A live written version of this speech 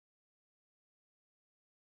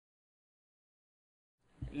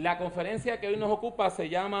La conferencia que hoy nos ocupa se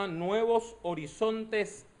llama Nuevos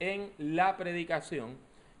Horizontes en la Predicación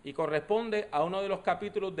y corresponde a uno de los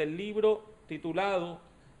capítulos del libro titulado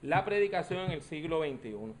La Predicación en el siglo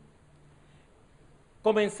XXI.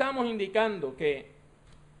 Comenzamos indicando que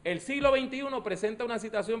el siglo XXI presenta una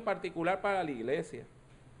situación particular para la iglesia,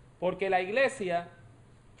 porque la iglesia,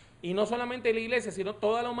 y no solamente la iglesia, sino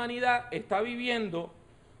toda la humanidad, está viviendo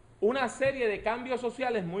una serie de cambios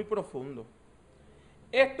sociales muy profundos.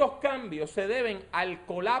 Estos cambios se deben al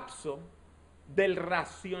colapso del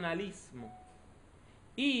racionalismo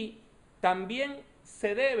y también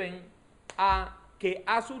se deben a que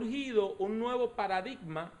ha surgido un nuevo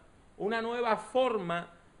paradigma, una nueva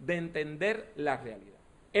forma de entender la realidad.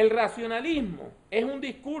 El racionalismo es un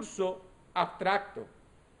discurso abstracto,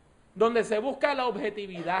 donde se busca la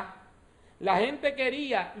objetividad. La gente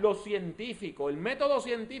quería lo científico, el método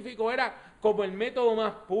científico era como el método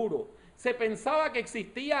más puro. Se pensaba que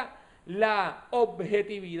existía la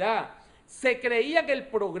objetividad, se creía que el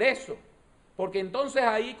progreso, porque entonces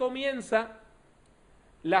ahí comienza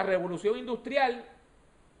la revolución industrial,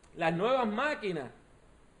 las nuevas máquinas,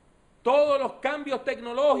 todos los cambios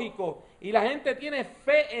tecnológicos, y la gente tiene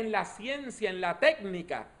fe en la ciencia, en la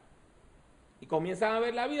técnica, y comienzan a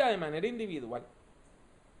ver la vida de manera individual.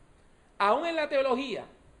 Aún en la teología,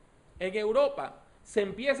 en Europa, se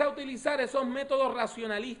empieza a utilizar esos métodos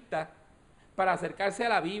racionalistas para acercarse a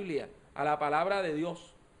la Biblia, a la palabra de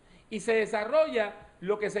Dios. Y se desarrolla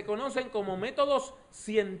lo que se conocen como métodos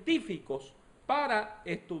científicos para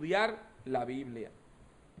estudiar la Biblia.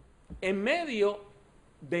 En medio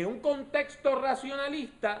de un contexto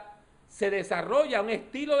racionalista, se desarrolla un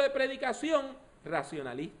estilo de predicación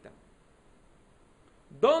racionalista,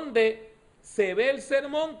 donde se ve el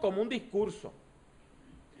sermón como un discurso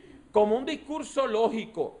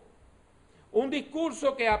lógico, un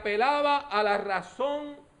discurso que apelaba a la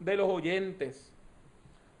razón de los oyentes.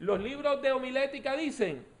 Los libros de homilética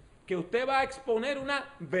dicen que usted va a exponer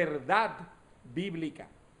una verdad bíblica,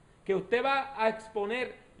 que usted va a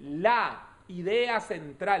exponer la idea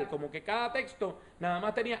central, como que cada texto nada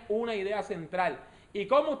más tenía una idea central. ¿Y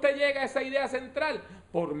cómo usted llega a esa idea central?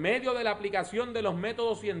 Por medio de la aplicación de los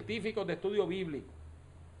métodos científicos de estudio bíblico.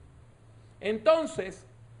 Entonces,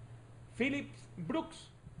 Phillips Brooks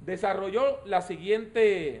desarrolló la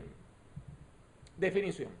siguiente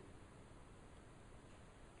definición.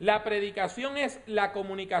 La predicación es la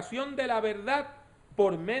comunicación de la verdad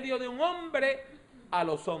por medio de un hombre a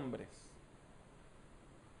los hombres.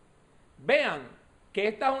 Vean que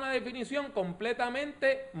esta es una definición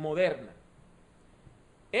completamente moderna.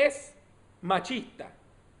 Es machista.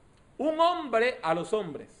 Un hombre a los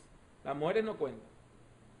hombres. Las mujeres no cuentan.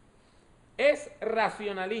 Es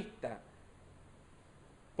racionalista,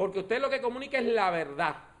 porque usted lo que comunica es la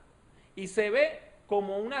verdad y se ve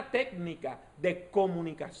como una técnica de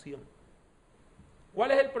comunicación.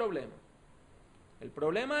 ¿Cuál es el problema? El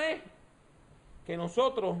problema es que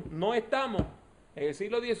nosotros no estamos en el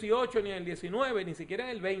siglo XVIII, ni en el XIX, ni siquiera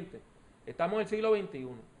en el XX. Estamos en el siglo XXI.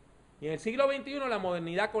 Y en el siglo XXI la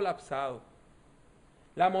modernidad ha colapsado.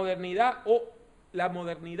 La modernidad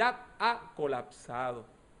ha colapsado.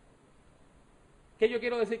 ¿Qué yo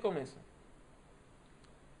quiero decir con eso?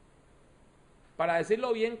 Para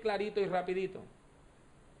decirlo bien clarito y rapidito,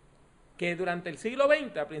 que durante el siglo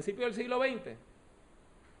XX, a principios del siglo XX,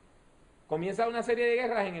 comienza una serie de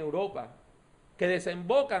guerras en Europa que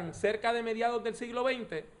desembocan cerca de mediados del siglo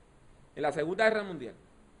XX en la Segunda Guerra Mundial.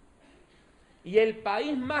 Y el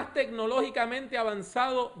país más tecnológicamente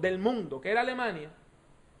avanzado del mundo, que era Alemania,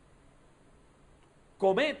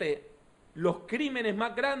 comete los crímenes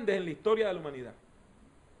más grandes en la historia de la humanidad.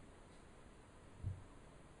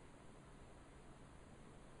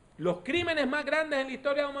 Los crímenes más grandes en la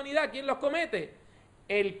historia de la humanidad, ¿quién los comete?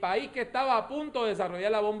 El país que estaba a punto de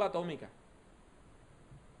desarrollar la bomba atómica.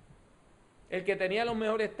 El que tenía los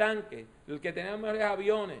mejores tanques, el que tenía los mejores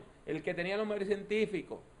aviones, el que tenía los mejores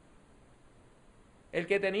científicos, el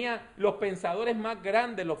que tenía los pensadores más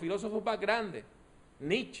grandes, los filósofos más grandes,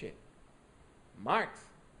 Nietzsche, Marx.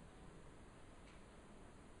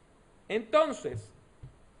 Entonces,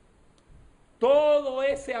 todo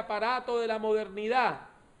ese aparato de la modernidad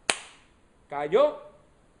cayó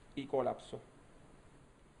y colapsó.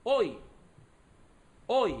 Hoy,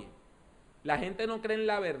 la gente no cree en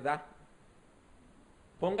la verdad.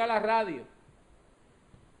 Ponga la radio,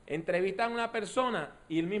 entrevistan a una persona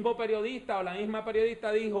y el mismo periodista o la misma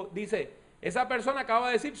periodista dice, esa persona acaba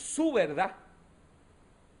de decir su verdad.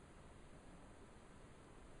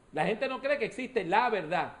 La gente no cree que existe la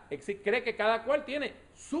verdad, cree que cada cual tiene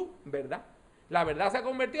su verdad. La verdad se ha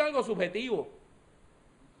convertido en algo subjetivo.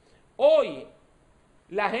 Hoy,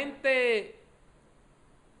 la gente,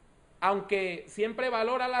 aunque siempre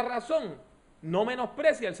valora la razón, no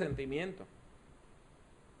menosprecia el sentimiento.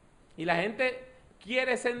 Y la gente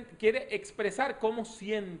quiere expresar cómo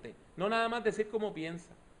siente, no nada más decir cómo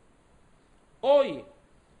piensa. Hoy,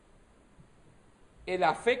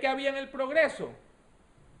 la fe que había en el progreso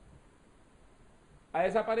ha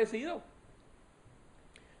desaparecido.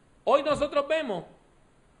 Hoy nosotros vemos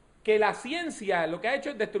que la ciencia lo que ha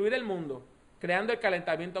hecho es destruir el mundo, creando el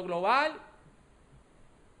calentamiento global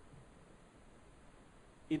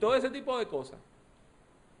y todo ese tipo de cosas.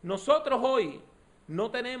 Nosotros hoy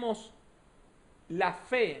no tenemos la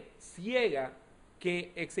fe ciega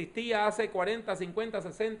que existía hace 40, 50,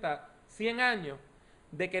 60, 100 años,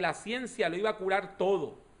 de que la ciencia lo iba a curar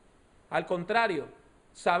todo. Al contrario,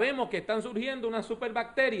 sabemos que están surgiendo unas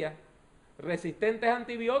superbacterias resistentes a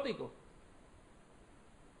antibióticos.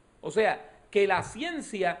 O sea, que la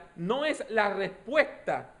ciencia no es la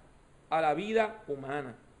respuesta a la vida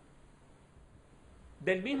humana.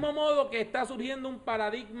 Del mismo modo que está surgiendo un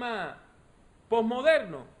paradigma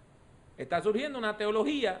posmoderno, está surgiendo una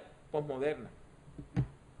teología posmoderna.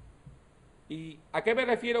 ¿Y a qué me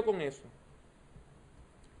refiero con eso?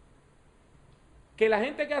 Que la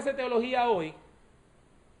gente que hace teología hoy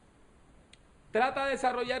trata de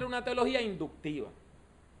desarrollar una teología inductiva.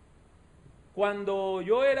 Cuando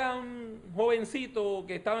yo era un jovencito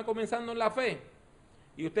que estaba comenzando en la fe,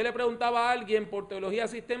 y usted le preguntaba a alguien por teología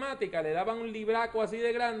sistemática, le daban un libraco así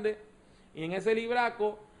de grande, y en ese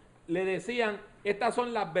libraco le decían, estas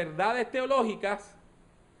son las verdades teológicas,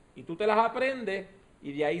 y tú te las aprendes,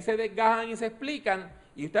 y de ahí se desgajan y se explican,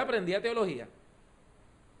 y usted aprendía teología.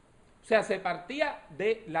 O sea, se partía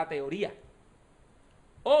de la teoría.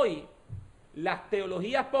 Hoy, las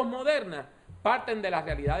teologías posmodernas parten de la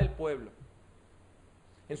realidad del pueblo.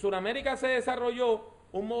 En Sudamérica se desarrolló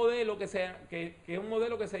un modelo que es un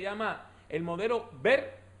modelo que se llama el modelo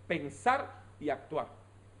ver, pensar y actuar.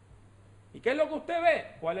 ¿Y qué es lo que usted ve?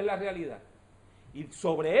 ¿Cuál es la realidad? Y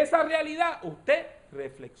sobre esa realidad usted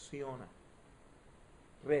reflexiona.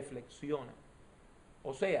 Reflexiona.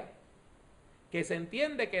 O sea, que se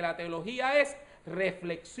entiende que la teología es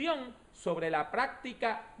reflexión sobre la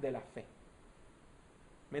práctica de la fe.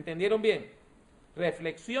 ¿Me entendieron bien?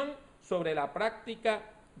 Reflexión sobre la práctica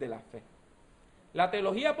de la fe. La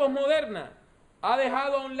teología posmoderna ha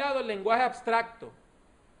dejado a un lado el lenguaje abstracto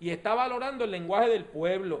y está valorando el lenguaje del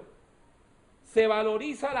pueblo. Se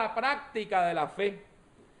valoriza la práctica de la fe.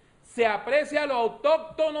 Se aprecia lo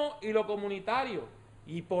autóctono y lo comunitario.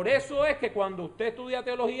 Y por eso es que cuando usted estudia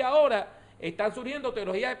teología ahora, están surgiendo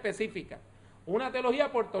teologías específicas. Una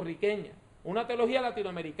teología puertorriqueña, una teología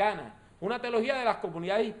latinoamericana, una teología de las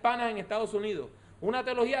comunidades hispanas en Estados Unidos, una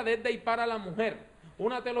teología desde y para la mujer,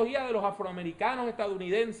 una teología de los afroamericanos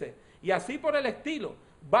estadounidenses, y así por el estilo.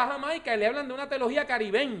 Va a Jamaica y le hablan de una teología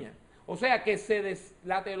caribeña. O sea que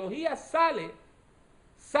la teología sale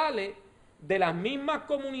de las mismas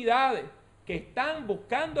comunidades que están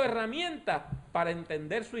buscando herramientas para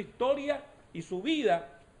entender su historia y su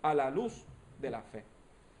vida a la luz de la fe.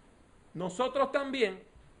 Nosotros también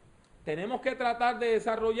tenemos que tratar de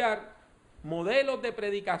desarrollar modelos de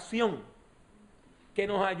predicación que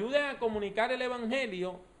nos ayuden a comunicar el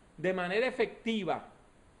evangelio de manera efectiva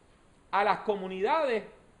a las comunidades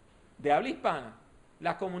de habla hispana,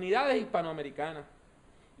 las comunidades hispanoamericanas.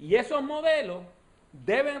 Y esos modelos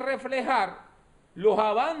deben reflejar los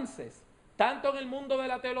avances tanto en el mundo de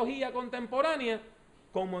la teología contemporánea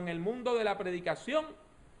como en el mundo de la predicación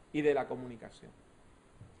y de la comunicación.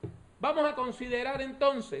 Vamos a considerar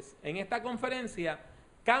entonces en esta conferencia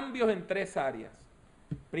cambios en 3 áreas.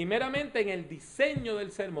 Primeramente en el diseño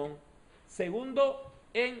del sermón, segundo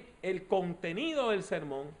en el contenido del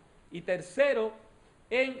sermón y tercero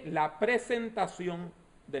en la presentación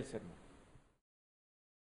del sermón.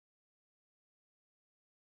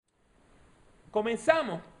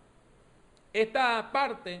 Comenzamos esta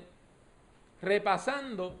parte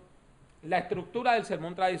repasando la estructura del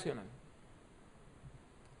sermón tradicional.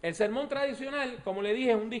 El sermón tradicional, como le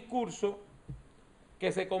dije, es un discurso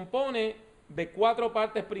que se compone de 4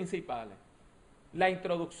 partes principales. La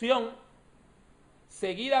introducción,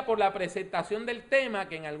 seguida por la presentación del tema,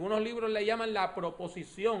 que en algunos libros le llaman la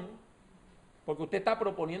proposición, porque usted está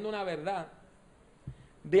proponiendo una verdad.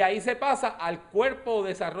 De ahí se pasa al cuerpo o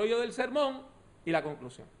desarrollo del sermón y la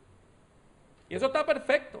conclusión. Y eso está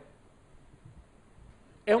perfecto.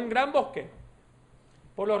 Es un gran bosquejo.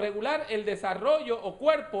 Por lo regular, el desarrollo o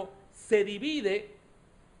cuerpo se divide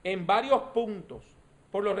en varios puntos.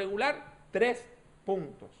 Por lo regular, 3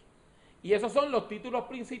 puntos. Y esos son los títulos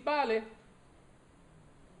principales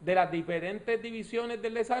de las diferentes divisiones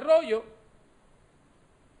del desarrollo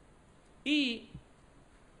Y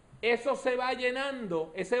eso se va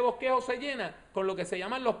llenando, ese bosquejo se llena con lo que se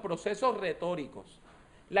llaman los procesos retóricos.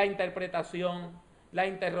 La interpretación, la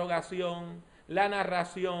interrogación, la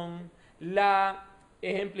narración, la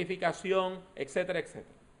ejemplificación, etcétera,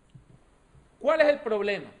 etcétera. ¿Cuál es el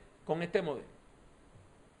problema con este modelo?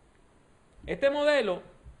 Este modelo,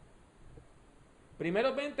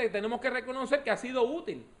 primeramente tenemos que reconocer que ha sido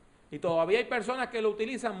útil y todavía hay personas que lo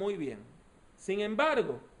utilizan muy bien. Sin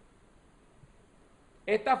embargo,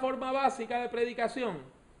 esta forma básica de predicación,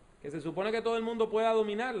 que se supone que todo el mundo pueda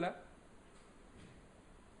dominarla,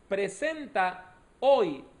 presenta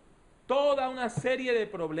hoy toda una serie de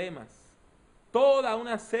problemas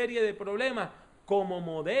como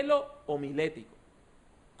modelo homilético,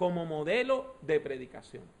 como modelo de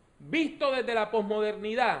predicación. Visto desde la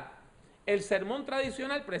posmodernidad, el sermón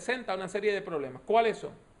tradicional presenta una serie de problemas. ¿Cuáles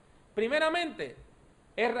son? Primeramente,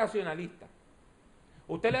 es racionalista.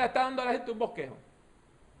 Usted le está dando a la gente un bosquejo.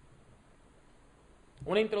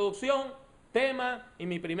 Una introducción, tema, y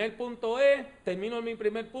mi primer punto es, termino en mi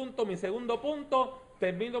primer punto, mi segundo punto,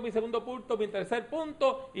 termino mi segundo punto, mi tercer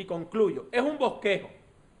punto y concluyo. Es un bosquejo.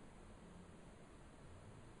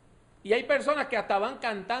 Y hay personas que hasta van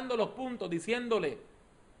cantando los puntos, diciéndole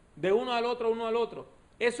de uno al otro, uno al otro.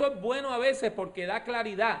 Eso es bueno a veces porque da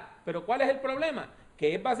claridad, pero ¿cuál es el problema?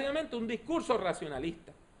 Que es básicamente un discurso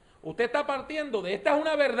racionalista. Usted está partiendo de esta es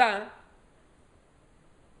una verdad,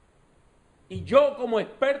 y yo como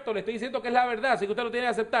experto le estoy diciendo que es la verdad, así que usted lo tiene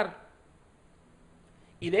que aceptar.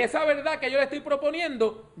 Y de esa verdad que yo le estoy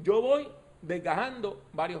proponiendo, yo voy desgajando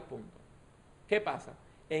varios puntos. ¿Qué pasa?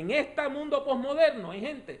 En este mundo posmoderno hay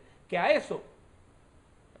gente que a eso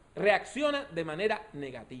reacciona de manera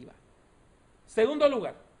negativa. Segundo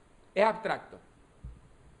lugar, es abstracto.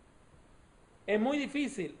 Es muy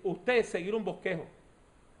difícil usted seguir un bosquejo.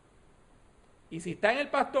 Y si está en el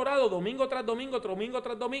pastorado domingo tras domingo, domingo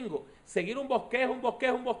tras domingo, seguir un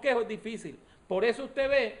bosquejo es difícil. Por eso usted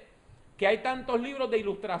ve que hay tantos libros de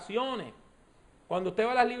ilustraciones. Cuando usted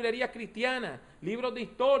va a las librerías cristianas, libros de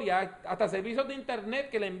historia, hasta servicios de internet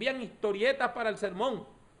que le envían historietas para el sermón.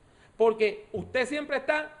 Porque usted siempre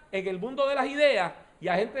está en el mundo de las ideas y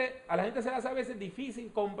a la gente se le hace a veces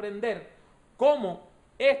difícil comprender cómo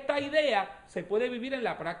esta idea se puede vivir en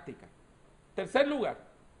la práctica. Tercer lugar,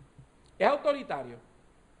 es autoritario.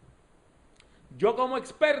 Yo como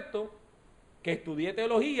experto que estudié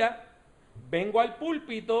teología, vengo al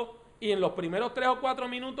púlpito y en los primeros 3 o 4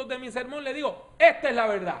 minutos de mi sermón le digo, esta es la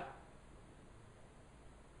verdad.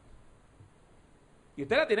 Y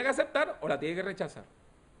usted la tiene que aceptar o la tiene que rechazar.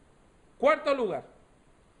 Cuarto lugar,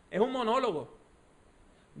 es un monólogo,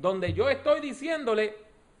 donde yo estoy diciéndole,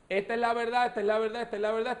 esta es la verdad, esta es la verdad, esta es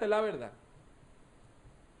la verdad, esta es la verdad.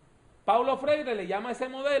 Paulo Freire le llama a ese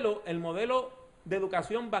modelo el modelo de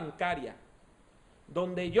educación bancaria,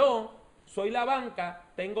 donde yo soy la banca,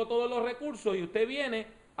 tengo todos los recursos y usted viene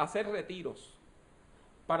a hacer retiros.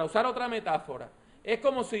 Para usar otra metáfora, es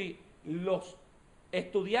como si los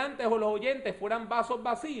estudiantes o los oyentes fueran vasos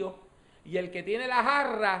vacíos y el que tiene la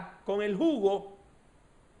jarra con el jugo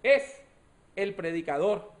es el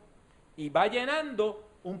predicador y va llenando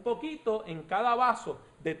un poquito en cada vaso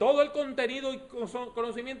de todo el contenido y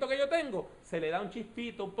conocimiento que yo tengo, se le da un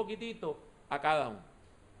chispito, un poquitito a cada uno.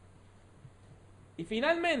 Y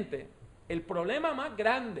finalmente, el problema más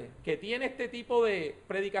grande que tiene este tipo de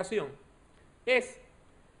predicación es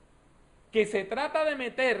que se trata de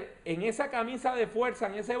meter en esa camisa de fuerza,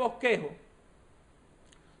 en ese bosquejo,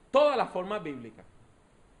 todas las formas bíblicas.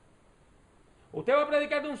 Usted va a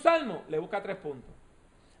predicar de un salmo, le busca 3 puntos.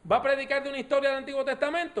 Va a predicar de una historia del Antiguo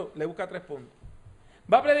Testamento, le busca 3 puntos.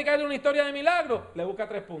 Va a predicar de una historia de milagros, le busca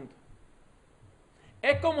 3 puntos.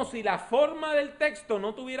 Es como si la forma del texto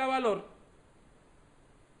no tuviera valor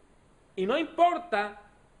y no importa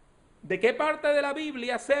de qué parte de la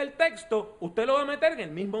Biblia sea el texto, usted lo va a meter en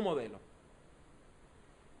el mismo modelo.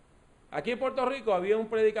 Aquí en Puerto Rico había un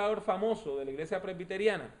predicador famoso de la iglesia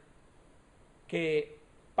presbiteriana que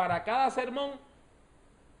para cada sermón,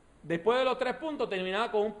 después de los 3 puntos,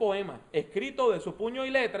 terminaba con un poema escrito de su puño y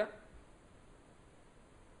letra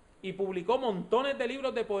y publicó montones de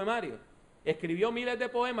libros de poemarios. Escribió miles de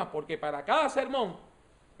poemas porque para cada sermón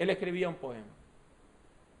él escribía un poema.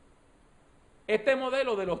 Este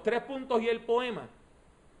modelo de los 3 puntos y el poema,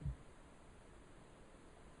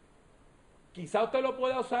 quizá usted lo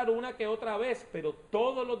pueda usar una que otra vez, pero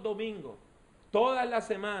todos los domingos, todas las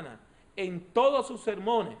semanas, en todos sus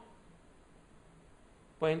sermones,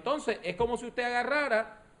 pues entonces es como si usted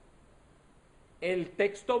agarrara el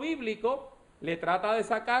texto bíblico, le trata de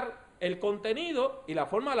sacar el contenido y la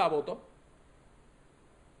forma la botó.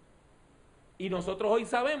 Y nosotros hoy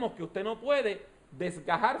sabemos que usted no puede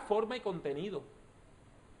desgajar forma y contenido.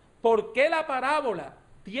 ¿Por qué la parábola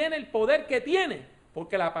tiene el poder que tiene?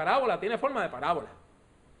 Porque la parábola tiene forma de parábola,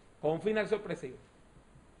 con un final sorpresivo.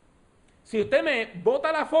 Si usted me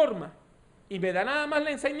bota la forma y me da nada más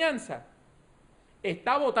la enseñanza,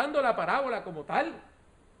 está botando la parábola como tal.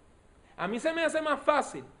 A mí se me hace más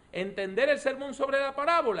fácil entender el sermón sobre la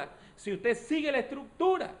parábola si usted sigue la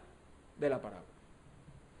estructura de la parábola.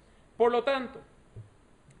 Por lo tanto,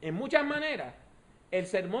 en muchas maneras, el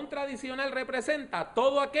sermón tradicional representa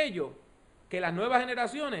todo aquello que las nuevas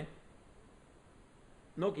generaciones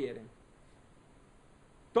no quieren.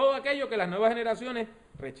 Todo aquello que las nuevas generaciones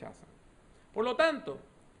rechazan. Por lo tanto,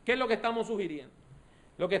 ¿qué es lo que estamos sugiriendo?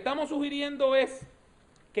 Lo que estamos sugiriendo es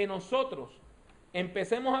que nosotros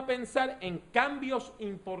empecemos a pensar en cambios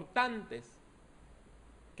importantes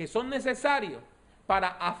que son necesarios para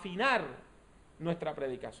afinar nuestra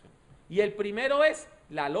predicación. Y el primero es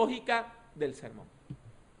la lógica del sermón.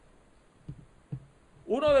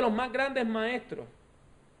 Uno de los más grandes maestros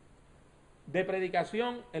de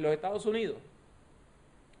predicación en los Estados Unidos,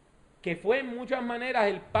 que fue en muchas maneras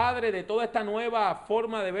el padre de toda esta nueva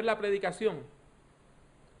forma de ver la predicación,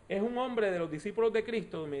 es un hombre de los discípulos de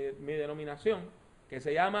Cristo, de mi denominación, que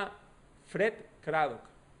se llama Fred Craddock.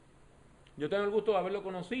 Yo tengo el gusto de haberlo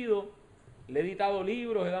conocido, le he editado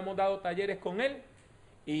libros, hemos dado talleres con él,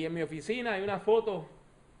 y en mi oficina hay una foto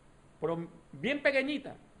bien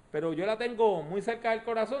pequeñita, pero yo la tengo muy cerca del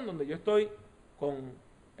corazón, donde yo estoy con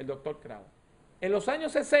el doctor Craddock. En los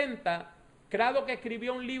años 60, Craddock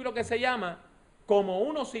escribió un libro que se llama Como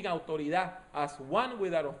uno sin autoridad, As One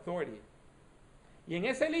Without Authority. Y en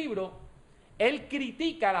ese libro, él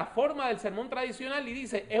critica la forma del sermón tradicional y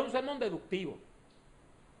dice, es un sermón deductivo,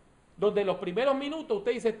 donde en los primeros minutos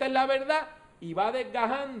usted dice, esta es la verdad, y va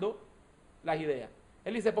desgajando las ideas.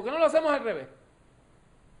 Él dice, ¿por qué no lo hacemos al revés?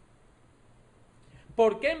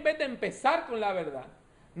 ¿Por qué en vez de empezar con la verdad,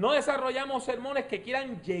 no desarrollamos sermones que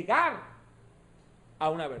quieran llegar a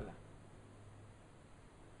una verdad?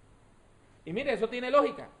 Y mire, eso tiene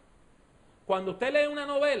lógica. Cuando usted lee una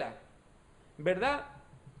novela, ¿verdad?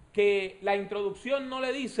 Que la introducción no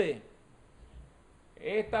le dice,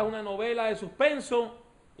 esta es una novela de suspenso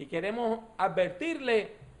y queremos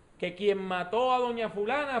advertirle que quien mató a doña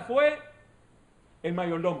fulana fue el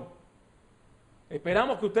mayordomo.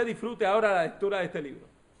 Esperamos que usted disfrute ahora la lectura de este libro.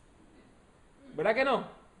 ¿Verdad que no?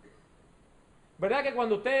 ¿Verdad que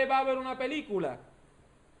cuando usted va a ver una película,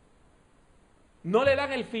 no le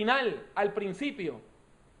dan el final al principio,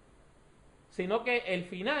 sino que el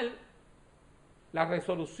final, la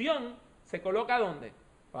resolución, se coloca ¿dónde?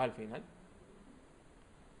 Pues al final.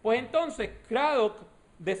 Pues entonces Craddock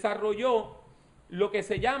desarrolló lo que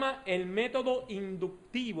se llama el método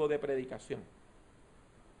inductivo de predicación.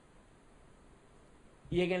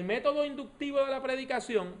 Y en el método inductivo de la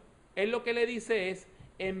predicación, él lo que le dice es,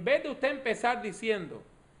 en vez de usted empezar diciendo,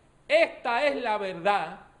 esta es la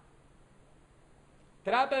verdad,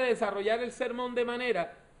 trate de desarrollar el sermón de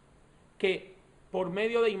manera que por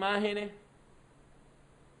medio de imágenes,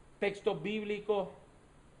 textos bíblicos,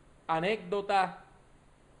 anécdotas,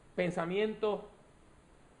 pensamientos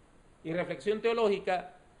y reflexión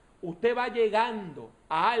teológica, usted va llegando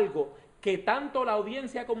a algo que tanto la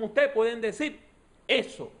audiencia como usted pueden decir,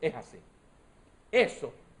 eso es así,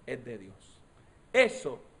 eso es de Dios,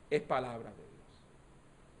 eso es palabra de Dios.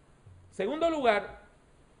 Segundo lugar,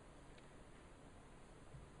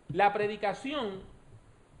 la predicación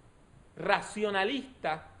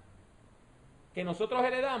racionalista que nosotros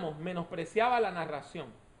heredamos menospreciaba la narración.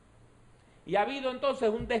 Y ha habido entonces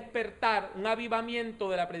un despertar, un avivamiento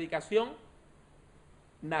de la predicación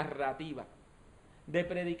narrativa, de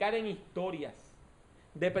predicar en historias,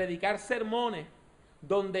 de predicar sermones,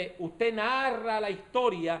 donde usted narra la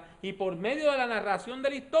historia y por medio de la narración de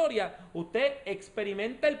la historia, usted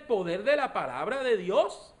experimenta el poder de la palabra de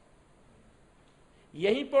Dios. Y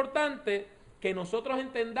es importante que nosotros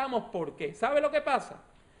entendamos por qué. ¿Sabe lo que pasa?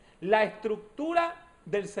 La estructura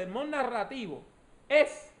del sermón narrativo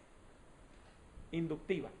es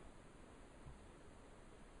inductiva.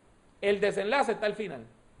 El desenlace está al final.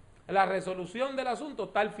 La resolución del asunto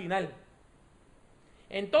está al final.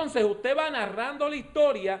 Entonces usted va narrando la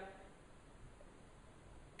historia,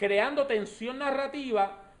 creando tensión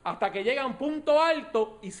narrativa hasta que llega a un punto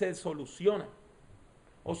alto y se soluciona.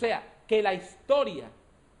 O sea, que la historia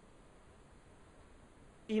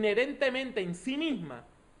inherentemente en sí misma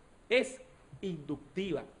es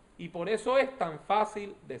inductiva y por eso es tan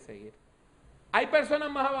fácil de seguir. Hay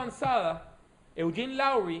personas más avanzadas, Eugene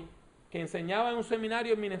Lowry, que enseñaba en un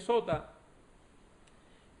seminario en Minnesota,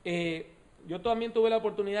 yo también tuve la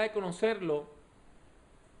oportunidad de conocerlo.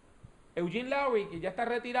 Eugene Lowry, que ya está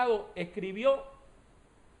retirado, escribió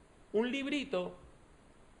un librito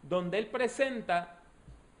donde él presenta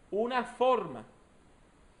una forma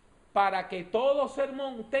para que todo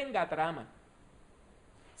sermón tenga trama.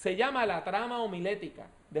 Se llama la trama homilética,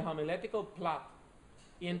 the homiletical plot.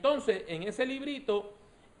 Y entonces, en ese librito,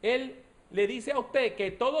 él le dice a usted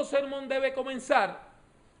que todo sermón debe comenzar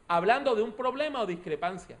hablando de un problema o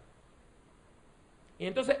discrepancia. Y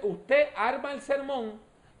entonces usted arma el sermón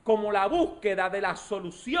como la búsqueda de la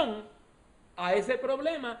solución a ese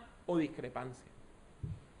problema o discrepancia.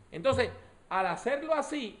 Entonces, al hacerlo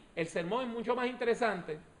así, el sermón es mucho más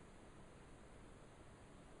interesante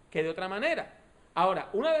que de otra manera. Ahora,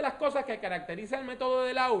 una de las cosas que caracteriza el método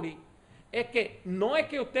de Lowry es que no es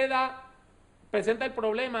que usted presenta el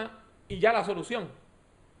problema y ya la solución.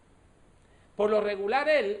 Por lo regular,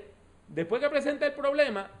 él, después que presenta el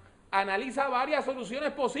problema, analiza varias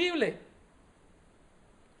soluciones posibles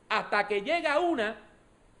hasta que llega una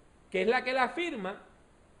que es la que la afirma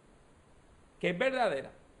que es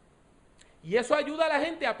verdadera. Y eso ayuda a la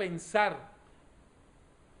gente a pensar,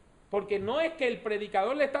 porque no es que el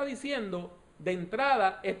predicador le está diciendo de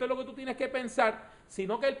entrada, esto es lo que tú tienes que pensar,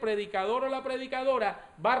 sino que el predicador o la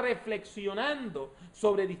predicadora va reflexionando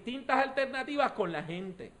sobre distintas alternativas con la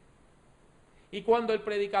gente. Y cuando el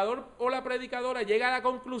predicador o la predicadora llega a la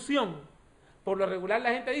conclusión, por lo regular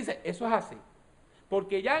la gente dice, eso es así.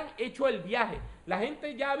 Porque ya han hecho el viaje. La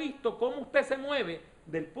gente ya ha visto cómo usted se mueve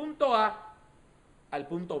del punto A al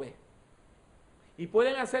punto B. Y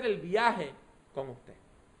pueden hacer el viaje con usted.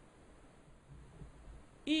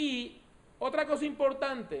 Y otra cosa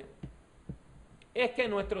importante es que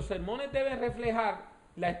nuestros sermones deben reflejar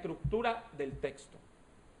la estructura del texto.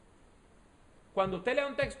 Cuando usted lea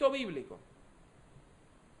un texto bíblico,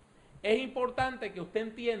 es importante que usted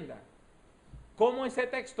entienda cómo ese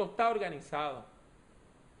texto está organizado,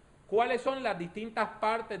 cuáles son las distintas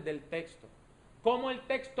partes del texto, cómo el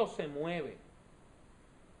texto se mueve.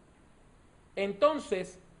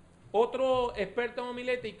 Entonces, otro experto en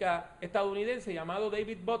homilética estadounidense llamado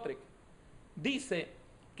David Buttrick dice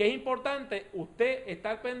que es importante usted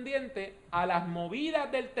estar pendiente a las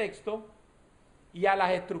movidas del texto y a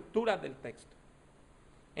las estructuras del texto.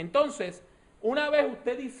 Entonces, una vez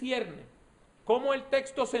usted discierne cómo el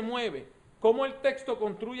texto se mueve, cómo el texto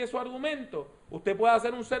construye su argumento, usted puede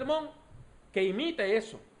hacer un sermón que imite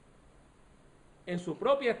eso en su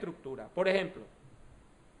propia estructura. Por ejemplo,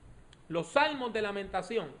 los salmos de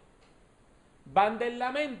lamentación van del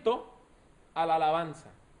lamento a la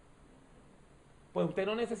alabanza. Pues usted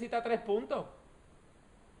no necesita 3 puntos.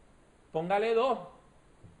 Póngale 2.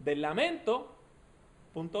 Del lamento,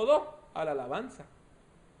 punto 2, a la alabanza.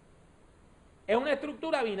 Es una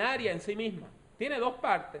estructura binaria en sí misma. Tiene 2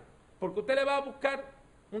 partes. Porque usted le va a buscar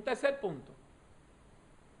un tercer punto.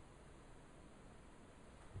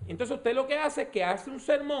 Entonces usted lo que hace es que hace un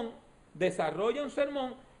sermón, desarrolla un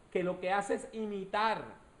sermón que lo que hace es imitar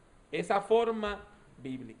esa forma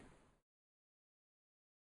bíblica.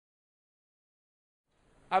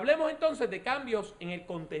 Hablemos entonces de cambios en el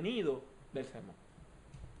contenido del sermón.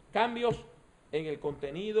 Cambios en el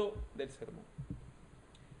contenido del sermón.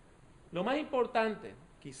 Lo más importante,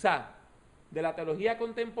 quizá, de la teología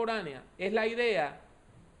contemporánea es la idea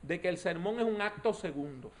de que el sermón es un acto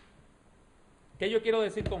segundo. ¿Qué yo quiero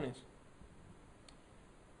decir con eso?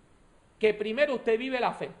 Que primero usted vive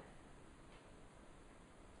la fe.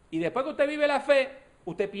 Y después que usted vive la fe,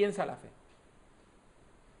 usted piensa la fe.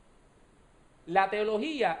 La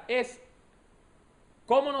teología es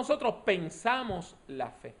cómo nosotros pensamos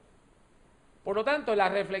la fe. Por lo tanto, la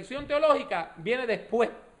reflexión teológica viene después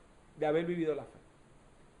de haber vivido la fe.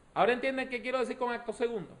 ¿Ahora entienden qué quiero decir con acto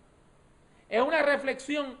segundo? Es una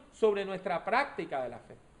reflexión sobre nuestra práctica de la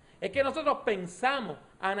fe. Es que nosotros pensamos,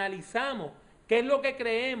 analizamos qué es lo que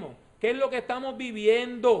creemos, qué es lo que estamos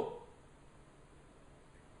viviendo.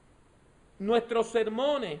 Nuestros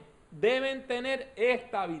sermones deben tener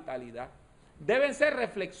esta vitalidad. Deben ser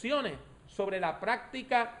reflexiones sobre la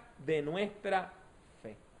práctica de nuestra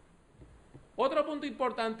fe. Otro punto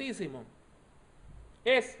importantísimo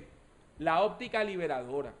es la óptica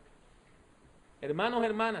liberadora. Hermanos,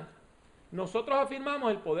 hermanas, nosotros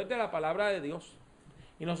afirmamos el poder de la palabra de Dios.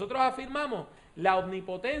 Y nosotros afirmamos la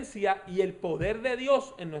omnipotencia y el poder de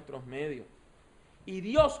Dios en nuestros medios. Y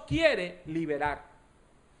Dios quiere liberar.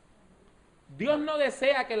 Dios no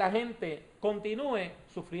desea que la gente continúe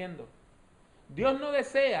sufriendo. Dios no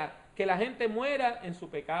desea que la gente muera en su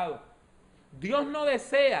pecado. Dios no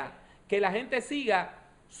desea que la gente siga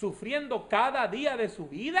sufriendo cada día de su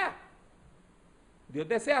vida. Dios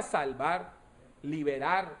desea salvar,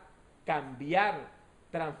 liberar, cambiar,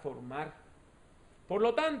 transformar. Por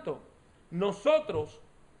lo tanto, nosotros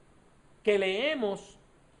que leemos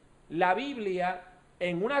la Biblia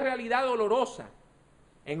en una realidad dolorosa,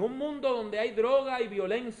 en un mundo donde hay droga y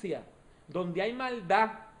violencia, donde hay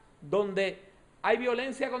maldad, donde hay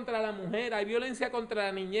violencia contra la mujer, hay violencia contra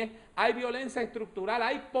la niñez, hay violencia estructural,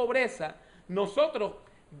 hay pobreza, nosotros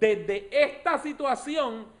desde esta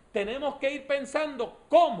situación tenemos que ir pensando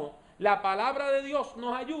cómo la palabra de Dios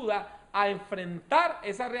nos ayuda a enfrentar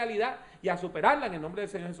esa realidad y a superarla en el nombre del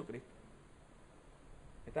Señor Jesucristo.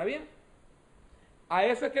 ¿Está bien? A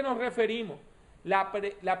eso es que nos referimos. La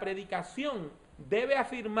predicación debe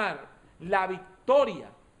afirmar la victoria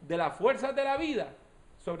de las fuerzas de la vida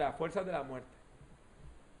sobre las fuerzas de la muerte.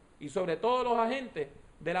 Y sobre todos los agentes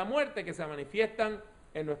de la muerte que se manifiestan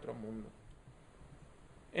en nuestro mundo.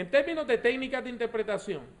 En términos de técnicas de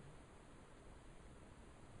interpretación,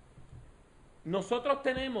 nosotros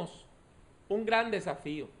tenemos un gran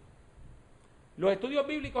desafío. Los estudios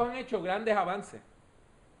bíblicos han hecho grandes avances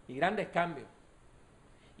y grandes cambios.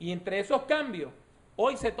 Y entre esos cambios,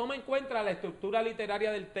 hoy se toma en cuenta la estructura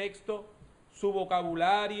literaria del texto, su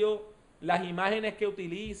vocabulario, las imágenes que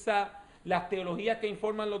utiliza, las teologías que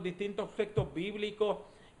informan los distintos textos bíblicos,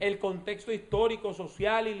 el contexto histórico,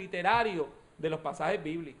 social y literario de los pasajes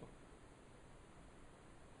bíblicos.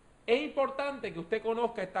 Es importante que usted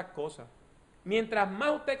conozca estas cosas. Mientras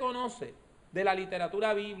más usted conoce de la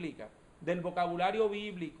literatura bíblica, del vocabulario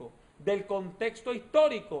bíblico, del contexto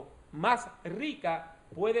histórico, más rica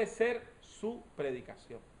puede ser su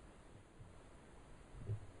predicación.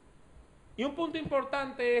 Y un punto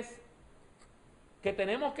importante es que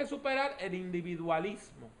tenemos que superar el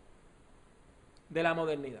individualismo de la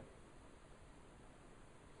modernidad.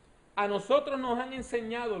 A nosotros nos han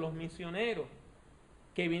enseñado los misioneros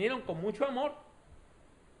que vinieron con mucho amor,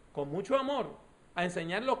 a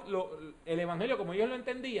enseñar el evangelio como ellos lo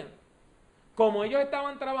entendían. Como ellos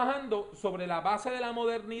estaban trabajando sobre la base de la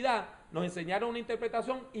modernidad, nos enseñaron una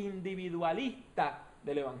interpretación individualista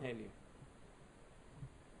del evangelio.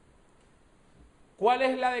 ¿Cuál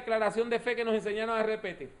es la declaración de fe que nos enseñaron a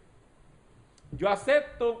repetir? Yo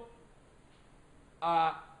acepto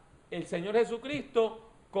a el Señor Jesucristo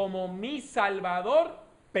como mi Salvador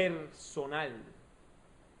personal.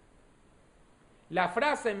 La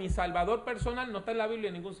frase mi Salvador personal no está en la Biblia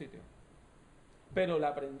en ningún sitio, pero la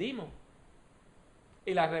aprendimos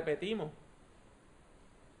y la repetimos.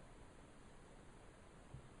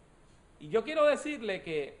 Y yo quiero decirle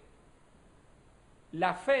que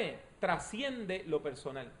la fe trasciende lo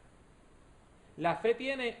personal. La fe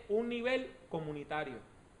tiene un nivel comunitario.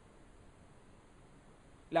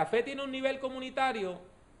 La fe tiene un nivel comunitario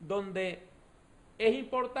donde es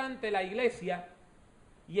importante la iglesia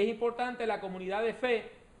y es importante la comunidad de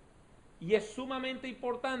fe y es sumamente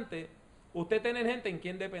importante usted tener gente en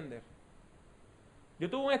quien depender. Yo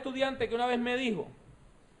tuve un estudiante que una vez me dijo: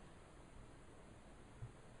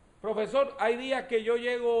 profesor, hay días que yo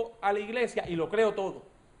llego a la iglesia y lo creo todo,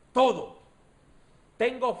 todo.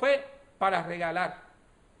 Tengo fe para regalar.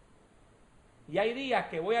 Y hay días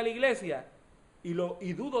que voy a la iglesia y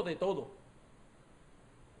dudo de todo.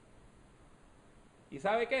 ¿Y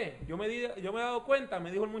sabe qué? Yo me he dado cuenta,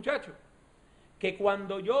 me dijo el muchacho, que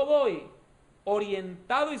cuando yo voy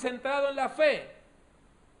orientado y centrado en la fe,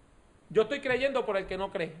 yo estoy creyendo por el que no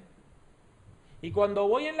cree. Y cuando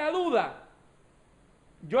voy en la duda,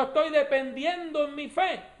 yo estoy dependiendo en mi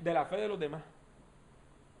fe de la fe de los demás.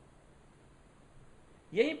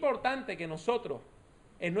 Y es importante que nosotros,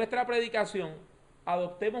 en nuestra predicación,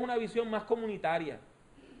 adoptemos una visión más comunitaria,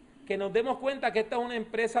 que nos demos cuenta que esta es una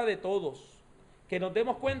empresa de todos, que nos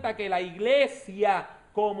demos cuenta que la iglesia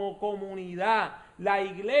como comunidad, la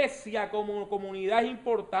iglesia como comunidad es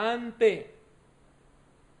importante,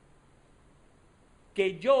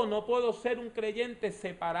 que yo no puedo ser un creyente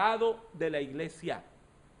separado de la iglesia,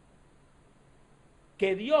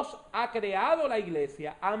 que Dios ha creado la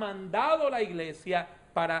iglesia, ha mandado la iglesia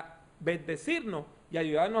para bendecirnos y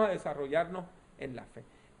ayudarnos a desarrollarnos en la fe.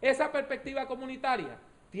 Esa perspectiva comunitaria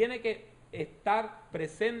tiene que estar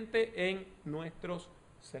presente en nuestros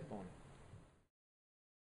sermones.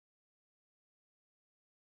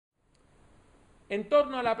 En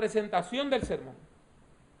torno a la presentación del sermón,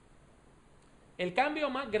 el cambio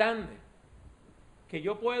más grande que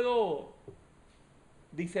yo puedo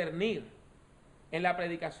discernir en la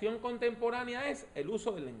predicación contemporánea es el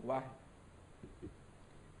uso del lenguaje.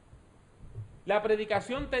 La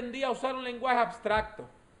predicación tendía a usar un lenguaje abstracto.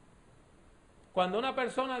 Cuando una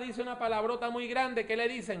persona dice una palabrota muy grande, ¿qué le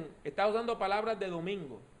dicen? Está usando palabras de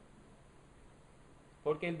domingo.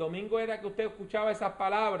 Porque el domingo era que usted escuchaba esas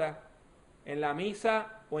palabras en la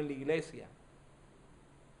misa o en la iglesia.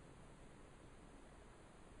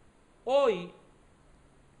 Hoy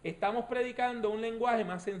estamos predicando un lenguaje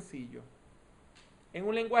más sencillo, en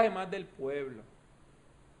un lenguaje más del pueblo.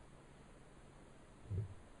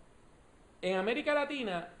 En América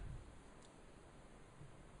Latina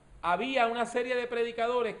había una serie de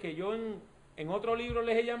predicadores que yo en otro libro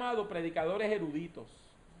les he llamado predicadores eruditos.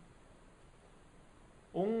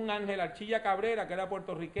 Un Ángel Archilla Cabrera, que era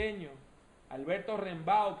puertorriqueño, Alberto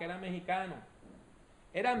Rembao, que era mexicano.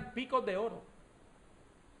 Eran picos de oro.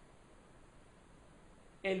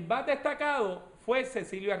 El más destacado fue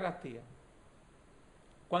Cecilio Arrastía.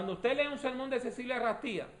 Cuando usted lee un sermón de Cecilio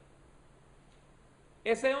Arrastía,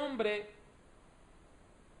 ese hombre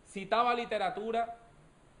citaba literatura,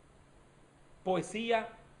 poesía,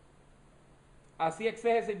 hacía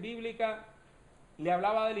exégesis bíblica, le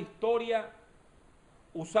hablaba de la historia,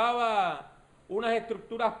 usaba unas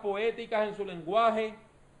estructuras poéticas en su lenguaje,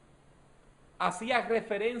 hacía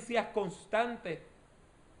referencias constantes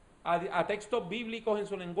a textos bíblicos en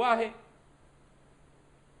su lenguaje,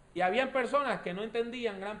 y habían personas que no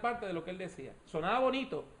entendían gran parte de lo que él decía. Sonaba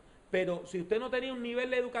bonito, pero si usted no tenía un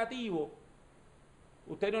nivel educativo,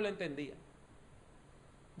 usted no lo entendía.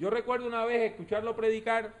 Yo recuerdo una vez escucharlo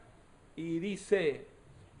predicar y dice,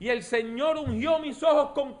 y el Señor ungió mis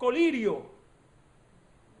ojos con colirio.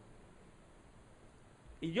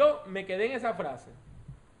 Y yo me quedé en esa frase.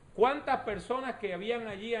 ¿Cuántas personas que habían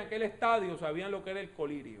allí en aquel estadio sabían lo que era el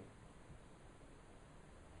colirio?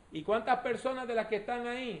 ¿Y cuántas personas de las que están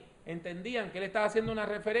ahí entendían que él estaba haciendo una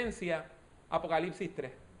referencia a Apocalipsis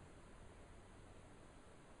 3?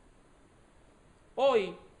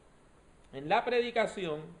 Hoy, en la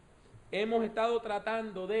predicación, hemos estado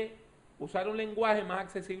tratando de usar un lenguaje más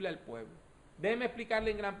accesible al pueblo. Déjeme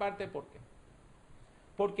explicarle en gran parte por qué.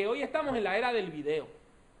 Porque hoy estamos en la era del video.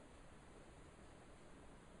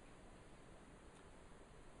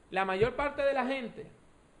 La mayor parte de la gente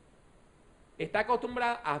está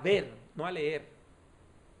acostumbrada a ver, no a leer.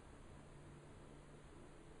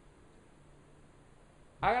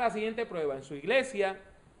 Haga la siguiente prueba. En su iglesia,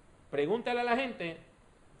 pregúntale a la gente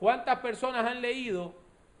cuántas personas han leído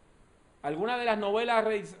alguna de las novelas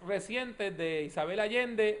recientes de Isabel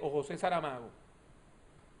Allende o José Saramago.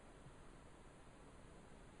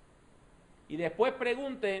 Y después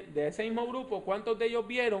pregunte de ese mismo grupo cuántos de ellos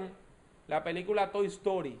vieron la película Toy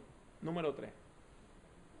Story número 3.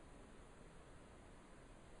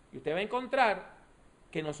 Y usted va a encontrar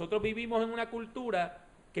que nosotros vivimos en una cultura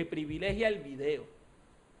que privilegia el video,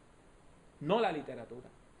 no la literatura.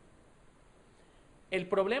 El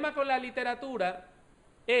problema con la literatura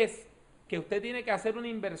es que usted tiene que hacer una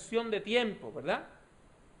inversión de tiempo, ¿verdad?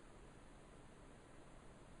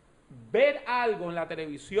 Ver algo en la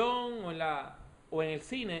televisión o en el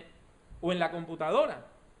cine o en la computadora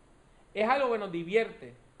es algo que nos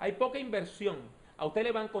divierte. Hay poca inversión. A usted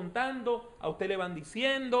le van contando, a usted le van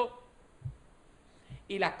diciendo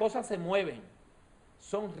y las cosas se mueven,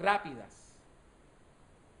 son rápidas.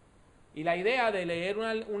 Y la idea de leer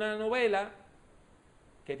una novela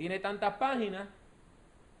que tiene tantas páginas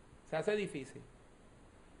se hace difícil.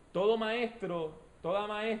 Todo maestro, toda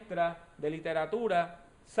maestra de literatura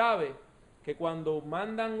sabe que cuando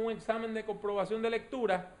mandan un examen de comprobación de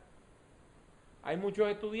lectura, hay muchos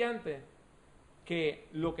estudiantes que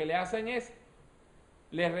lo que le hacen es,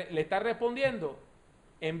 le está respondiendo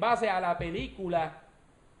en base a la película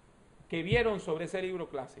que vieron sobre ese libro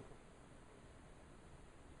clásico,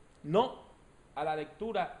 no a la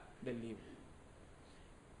lectura del libro.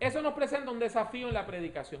 Eso nos presenta un desafío en la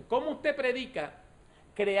predicación. ¿Cómo usted predica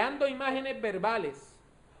creando imágenes verbales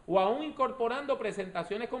o aún incorporando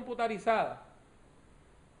presentaciones computarizadas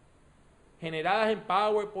generadas en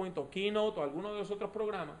PowerPoint o Keynote o alguno de los otros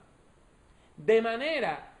programas, de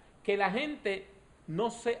manera que la gente no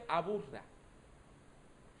se aburra,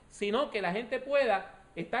 sino que la gente pueda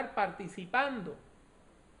estar participando,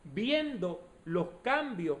 viendo los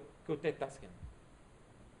cambios que usted está haciendo?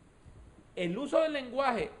 El uso del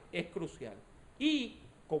lenguaje es crucial. Y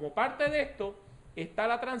como parte de esto está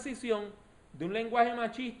la transición de un lenguaje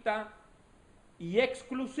machista y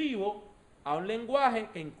exclusivo a un lenguaje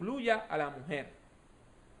que incluya a la mujer.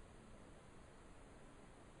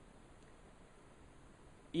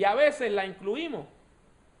 Y a veces la incluimos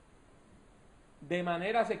de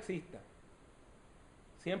manera sexista.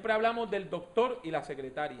 Siempre hablamos del doctor y la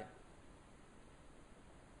secretaria.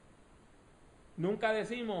 Nunca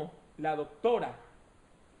decimos la doctora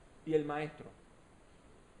y el maestro.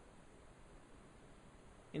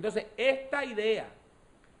 Entonces, esta idea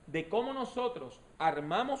de cómo nosotros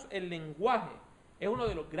armamos el lenguaje es uno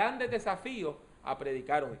de los grandes desafíos a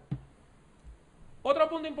predicar hoy. Otro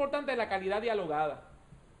punto importante es la calidad dialogada.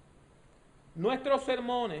 Nuestros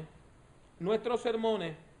sermones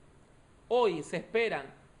hoy se esperan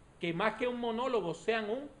que más que un monólogo sean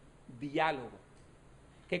un diálogo.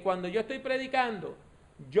 Que cuando yo estoy predicando,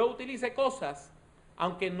 yo utilice cosas,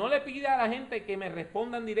 aunque no le pida a la gente que me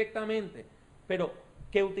respondan directamente, pero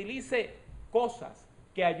que utilice cosas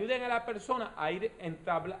que ayuden a la persona a ir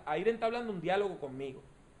entablando un diálogo conmigo.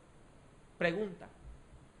 Pregunta,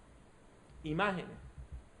 imágenes.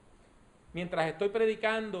 Mientras estoy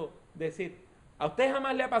predicando, decir, ¿a usted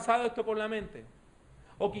jamás le ha pasado esto por la mente?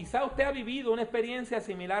 O quizá usted ha vivido una experiencia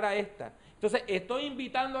similar a esta. Entonces, estoy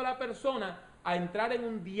invitando a la persona a entrar en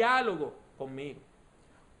un diálogo conmigo.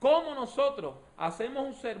 ¿Cómo nosotros hacemos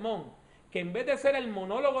un sermón que en vez de ser el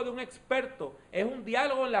monólogo de un experto, es un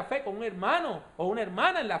diálogo en la fe con un hermano o una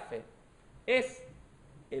hermana en la fe? Es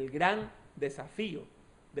el gran desafío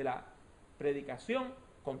de la predicación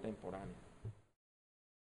contemporánea.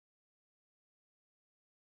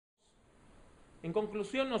 En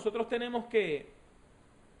conclusión, nosotros tenemos que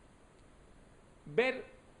ver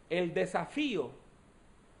el desafío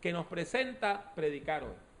que nos presenta predicar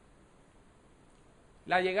hoy.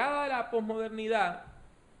 La llegada de la posmodernidad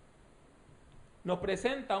nos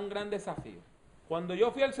presenta un gran desafío. Cuando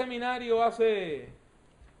yo fui al seminario hace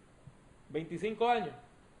 25 años,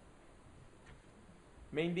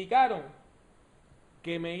 me indicaron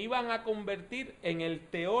que me iban a convertir en el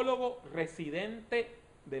teólogo residente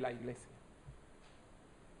de la iglesia.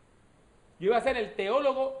 Yo iba a ser el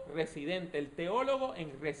teólogo residente, el teólogo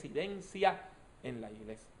en residencia en la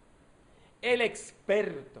iglesia. El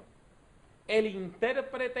experto, el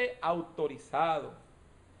intérprete autorizado,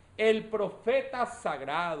 el profeta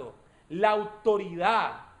sagrado, la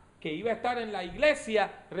autoridad que iba a estar en la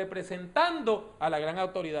iglesia representando a la gran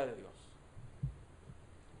autoridad de Dios.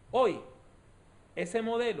 Hoy, ese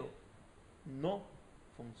modelo no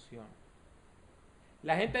funciona.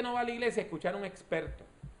 La gente no va a la iglesia a escuchar a un experto.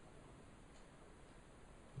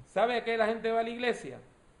 ¿Sabe a qué la gente va a la iglesia?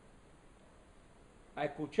 A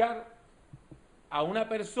escuchar a una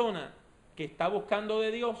persona que está buscando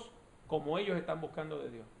de Dios como ellos están buscando de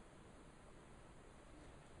Dios.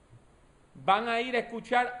 Van a ir a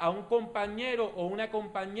escuchar a un compañero o una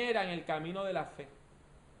compañera en el camino de la fe.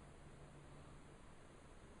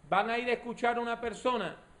 Van a ir a escuchar a una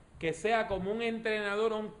persona que sea como un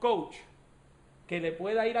entrenador o un coach que le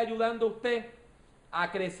pueda ir ayudando a usted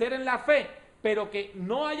a crecer en la fe, pero que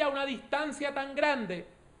no haya una distancia tan grande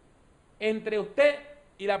entre usted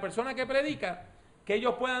y la persona que predica, que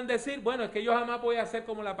ellos puedan decir, bueno, es que yo jamás voy a ser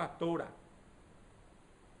como la pastora.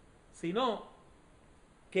 Sino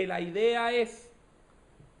que la idea es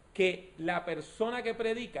que la persona que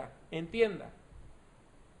predica entienda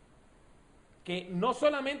que no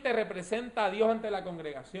solamente representa a Dios ante la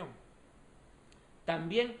congregación,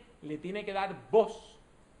 también le tiene que dar voz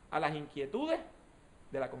a las inquietudes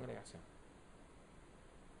de la congregación.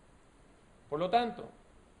 Por lo tanto,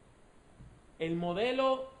 el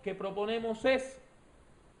modelo que proponemos es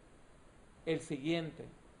el siguiente.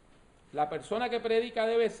 La persona que predica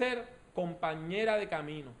debe ser compañera de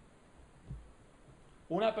camino.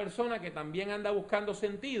 Una persona que también anda buscando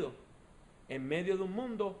sentido en medio de un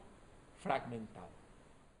mundo fragmentado.